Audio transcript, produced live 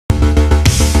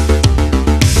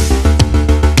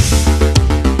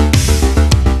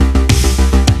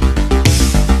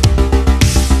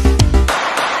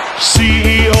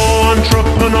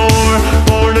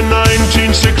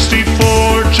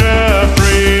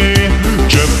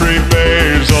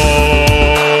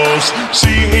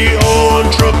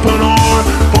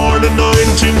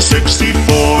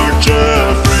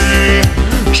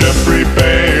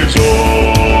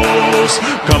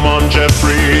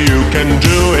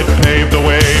it, pave the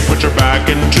way, put your back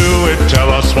into it. Tell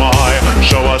us why,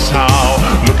 show us how.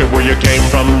 Look at where you came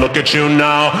from, look at you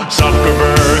now.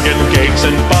 Zuckerberg and Gates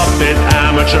and Buffett,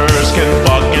 amateurs can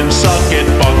fucking suck it.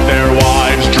 Fuck their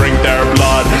wives, drink their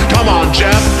blood. Come on,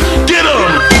 Jeff.